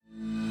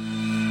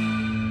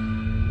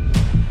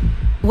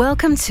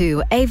Welcome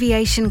to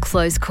Aviation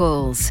Close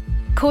Calls,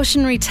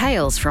 cautionary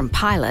tales from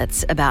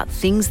pilots about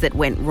things that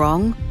went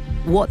wrong,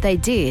 what they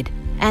did,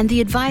 and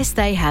the advice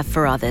they have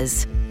for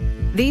others.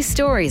 These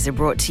stories are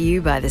brought to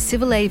you by the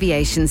Civil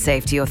Aviation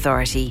Safety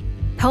Authority,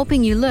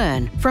 helping you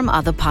learn from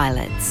other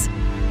pilots.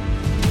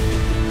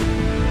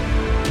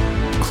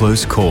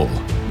 Close call.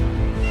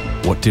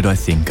 What did I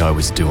think I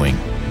was doing?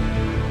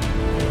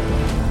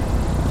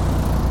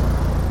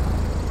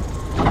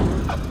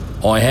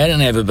 I hadn't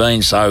ever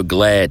been so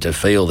glad to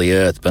feel the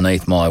earth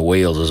beneath my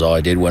wheels as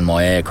I did when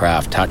my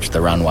aircraft touched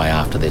the runway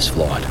after this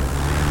flight.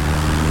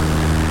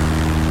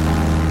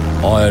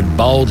 I had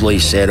boldly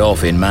set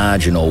off in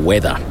marginal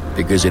weather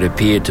because it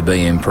appeared to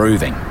be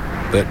improving,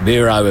 but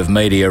Bureau of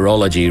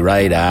Meteorology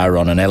radar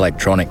on an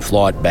electronic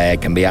flight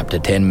bag can be up to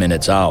 10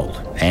 minutes old,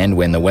 and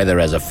when the weather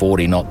has a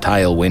 40-knot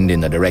tailwind in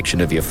the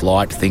direction of your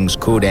flight, things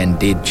could and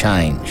did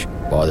change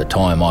by the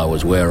time I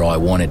was where I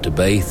wanted to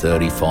be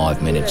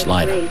 35 minutes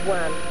later.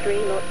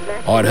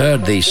 I'd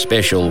heard the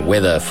special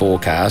weather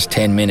forecast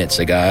 10 minutes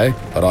ago,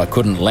 but I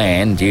couldn't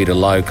land due to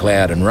low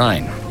cloud and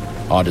rain.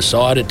 I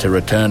decided to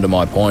return to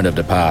my point of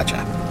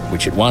departure,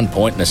 which at one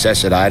point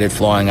necessitated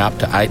flying up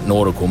to 8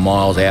 nautical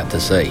miles out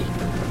to sea.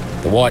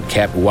 The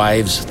white-capped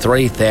waves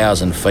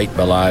 3,000 feet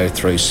below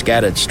through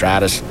scattered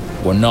stratus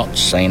were not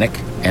scenic,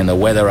 and the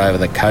weather over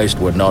the coast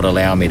would not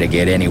allow me to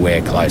get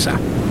anywhere closer.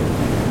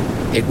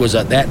 It was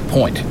at that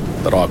point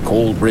that I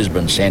called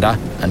Brisbane Centre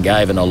and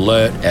gave an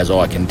alert as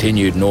I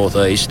continued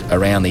northeast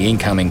around the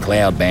incoming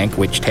cloud bank,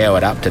 which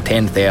towered up to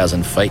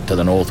 10,000 feet to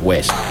the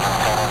northwest.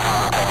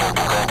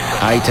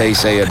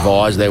 ATC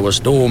advised there were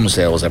storm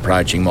cells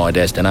approaching my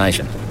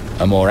destination.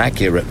 A more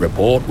accurate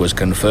report was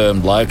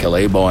confirmed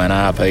locally by an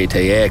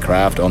RPT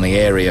aircraft on the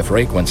area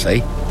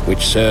frequency,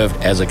 which served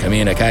as a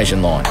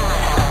communication line.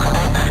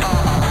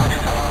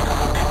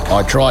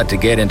 I tried to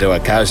get into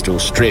a coastal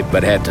strip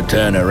but had to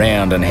turn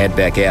around and head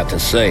back out to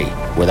sea,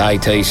 with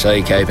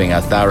ATC keeping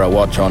a thorough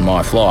watch on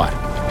my flight,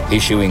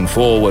 issuing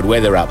forward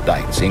weather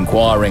updates,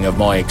 inquiring of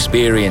my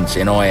experience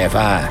in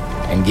IFR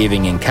and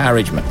giving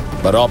encouragement,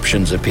 but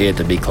options appeared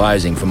to be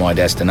closing for my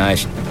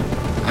destination.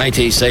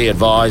 ATC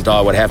advised I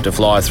would have to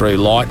fly through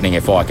lightning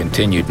if I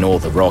continued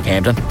north of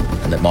Rockhampton,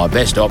 and that my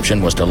best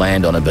option was to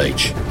land on a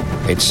beach.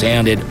 It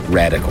sounded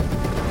radical.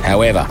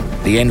 However,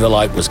 the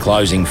envelope was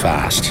closing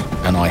fast,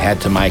 and I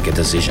had to make a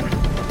decision.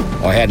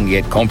 I hadn't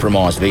yet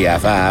compromised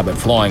VFR, but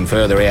flying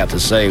further out to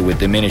sea with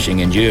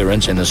diminishing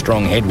endurance and the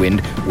strong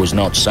headwind was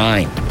not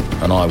sane,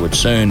 and I would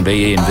soon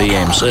be in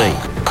VMC.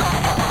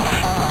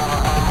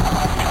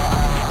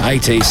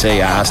 ATC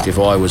asked if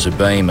I was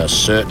abeam a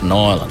certain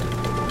island,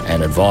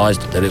 and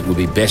advised that it would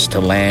be best to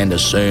land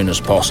as soon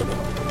as possible.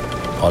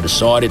 I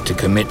decided to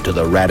commit to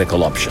the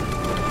radical option.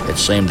 It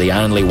seemed the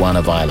only one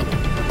available.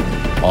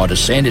 I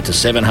descended to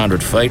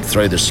 700 feet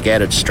through the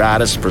scattered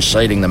stratus,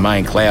 preceding the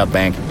main cloud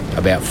bank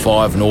about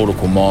 5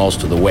 nautical miles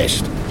to the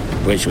west,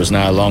 which was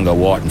no longer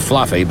white and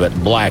fluffy, but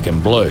black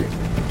and blue.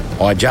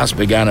 I'd just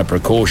begun a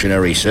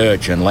precautionary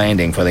search and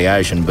landing for the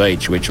ocean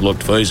beach, which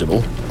looked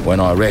feasible, when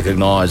I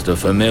recognised a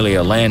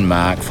familiar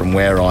landmark from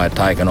where I had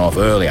taken off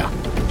earlier.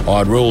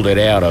 I'd ruled it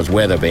out as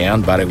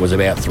weatherbound, but it was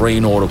about 3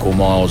 nautical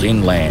miles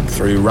inland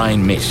through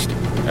rain mist,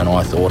 and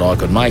I thought I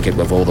could make it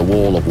before the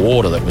wall of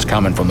water that was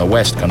coming from the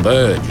west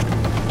converged.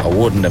 I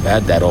wouldn't have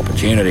had that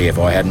opportunity if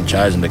I hadn't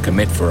chosen to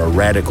commit for a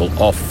radical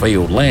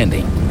off-field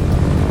landing.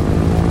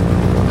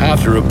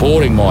 After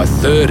reporting my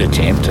third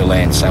attempt to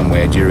land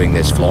somewhere during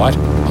this flight,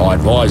 I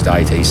advised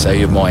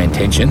ATC of my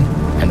intention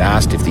and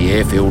asked if the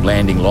airfield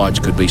landing lights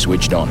could be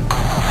switched on.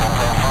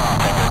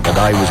 The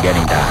day was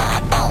getting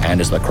dark,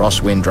 and as the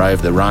crosswind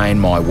drove the rain,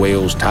 my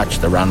wheels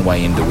touched the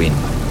runway into wind.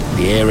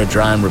 The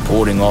aerodrome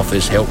reporting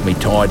office helped me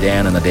tie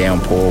down in the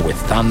downpour with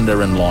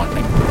thunder and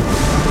lightning.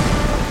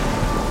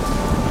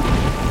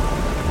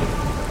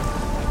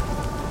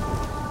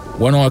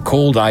 When I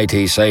called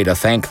ATC to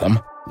thank them,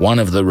 one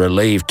of the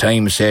relieved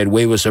team said,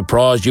 "We were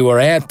surprised you were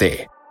out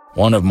there.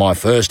 One of my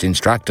first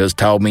instructors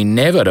told me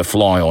never to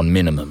fly on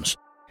minimums.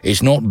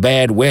 It's not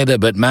bad weather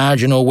but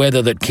marginal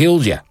weather that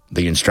kills you,"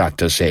 the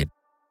instructor said.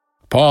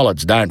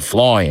 Pilots don't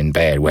fly in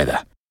bad weather.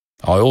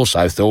 I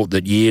also thought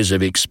that years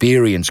of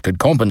experience could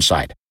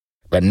compensate,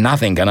 but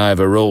nothing can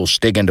overrule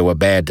sticking to a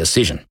bad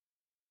decision.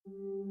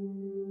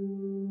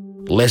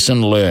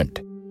 Lesson learnt.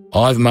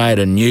 I've made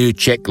a new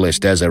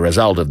checklist as a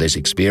result of this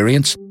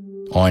experience.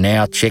 I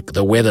now check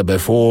the weather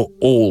before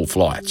all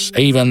flights,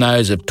 even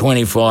those of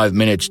 25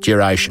 minutes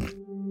duration.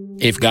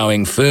 If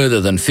going further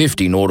than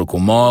 50 nautical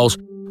miles,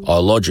 I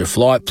lodge a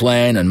flight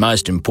plan, and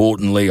most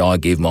importantly, I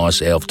give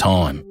myself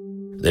time.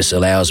 This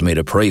allows me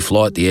to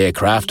pre-flight the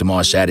aircraft to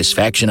my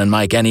satisfaction and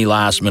make any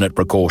last-minute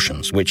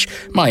precautions, which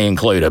may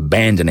include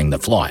abandoning the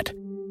flight.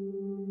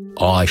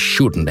 I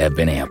shouldn't have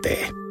been out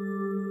there.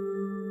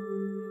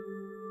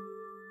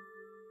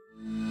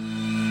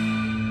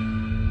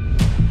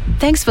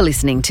 Thanks for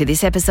listening to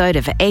this episode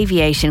of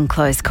Aviation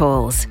Close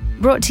Calls,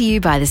 brought to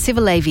you by the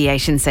Civil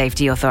Aviation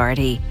Safety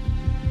Authority.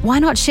 Why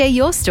not share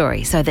your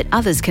story so that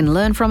others can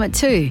learn from it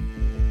too?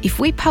 If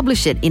we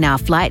publish it in our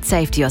Flight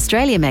Safety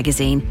Australia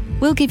magazine,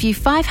 we'll give you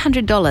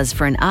 $500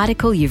 for an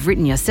article you've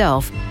written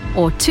yourself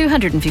or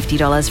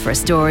 $250 for a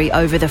story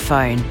over the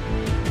phone.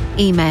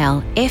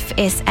 Email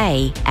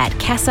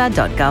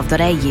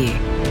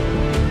fsa@casa.gov.au.